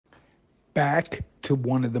Back to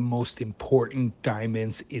one of the most important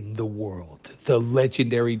diamonds in the world, the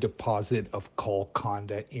legendary deposit of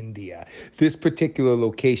Golconda, India. This particular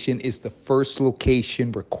location is the first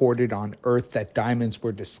location recorded on Earth that diamonds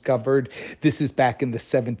were discovered. This is back in the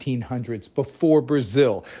 1700s, before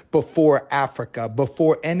Brazil, before Africa,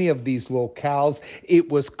 before any of these locales. It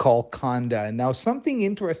was Golconda. Now, something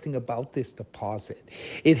interesting about this deposit,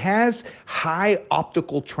 it has high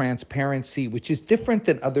optical transparency, which is different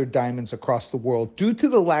than other diamonds across the world. Due to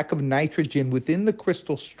the lack of nitrogen within the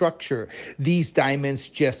crystal structure, these diamonds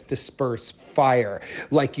just disperse fire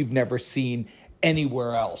like you've never seen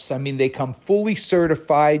anywhere else. I mean, they come fully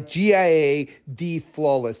certified, GIA D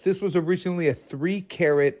flawless. This was originally a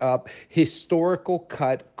 3-carat up historical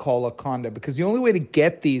cut Golconda, because the only way to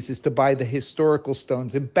get these is to buy the historical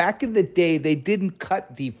stones. And back in the day, they didn't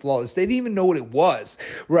cut D flawless. They didn't even know what it was,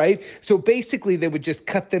 right? So basically, they would just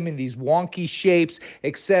cut them in these wonky shapes,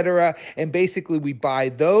 etc. And basically, we buy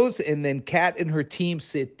those, and then Kat and her team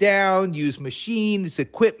sit down, use machines,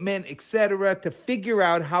 equipment, etc. to figure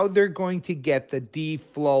out how they're going to get the D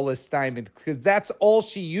flawless diamond, because that's all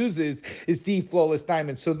she uses is D flawless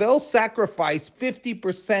diamond. So they'll sacrifice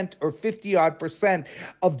 50% or 50 odd percent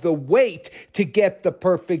of the weight to get the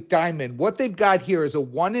perfect diamond. What they've got here is a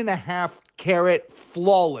 1.5-carat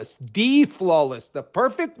flawless, D flawless, the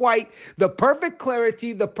perfect white, the perfect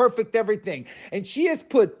clarity, the perfect everything. And she has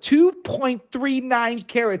put 2.39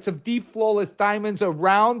 carats of D flawless diamonds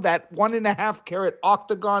around that 1.5-carat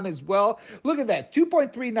octagon as well. Look at that,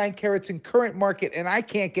 2.39 carats in current market, and I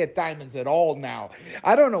can't get diamonds at all now.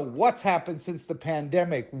 I don't know what's happened since the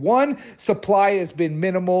pandemic. One, supply has been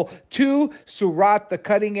minimal. Two, Surat, the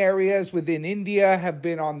cutting areas within India, have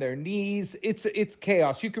been on their knees. It's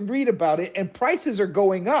chaos. You can read about it, and prices are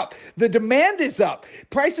going up. The demand is up.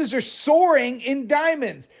 Prices are soaring in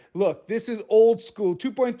diamonds. Look, this is old school.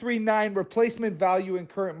 2.39 replacement value in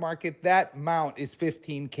current market. That mount is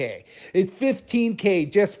 15K. It's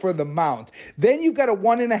 15K just for the mount. Then you've got a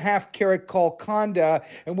 1.5-carat Golconda,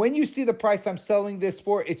 and when you see the price I'm selling this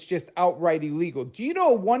for, it's just outright illegal. Do you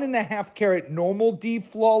know a 1.5-carat normal D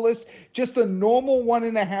flawless, just a normal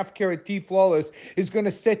 1.5-carat D flawless, is going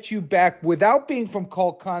to set you back, without being from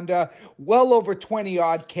Golconda, well over 20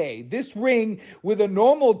 odd K. This ring with a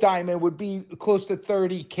normal diamond would be close to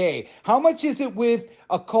 30K. How much is it with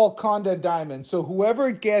a Golconda diamond? So whoever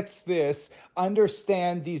gets this,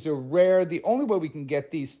 understand these are rare. The only way we can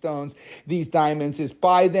get these stones, these diamonds, is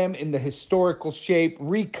buy them in the historical shape,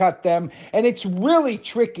 recut them. And it's really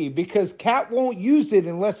tricky because Kat won't use it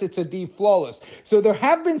unless it's a D flawless. So there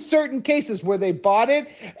have been certain cases where they bought it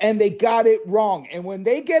and they got it wrong. And when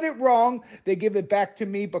they get it wrong, they give it back to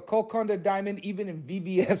me. But Golconda diamond, even in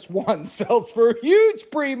VVS1, sells for huge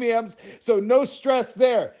premiums. So no stress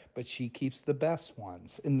there. But she keeps the best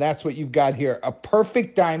ones. And that's what you've got here. A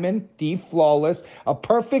perfect diamond, D flawless, a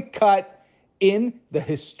perfect cut in the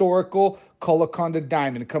historical Golconda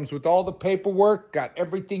diamond. It comes with all the paperwork, got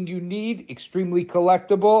everything you need, extremely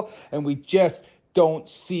collectible, and we just don't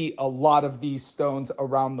see a lot of these stones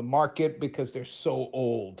around the market because they're so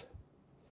old.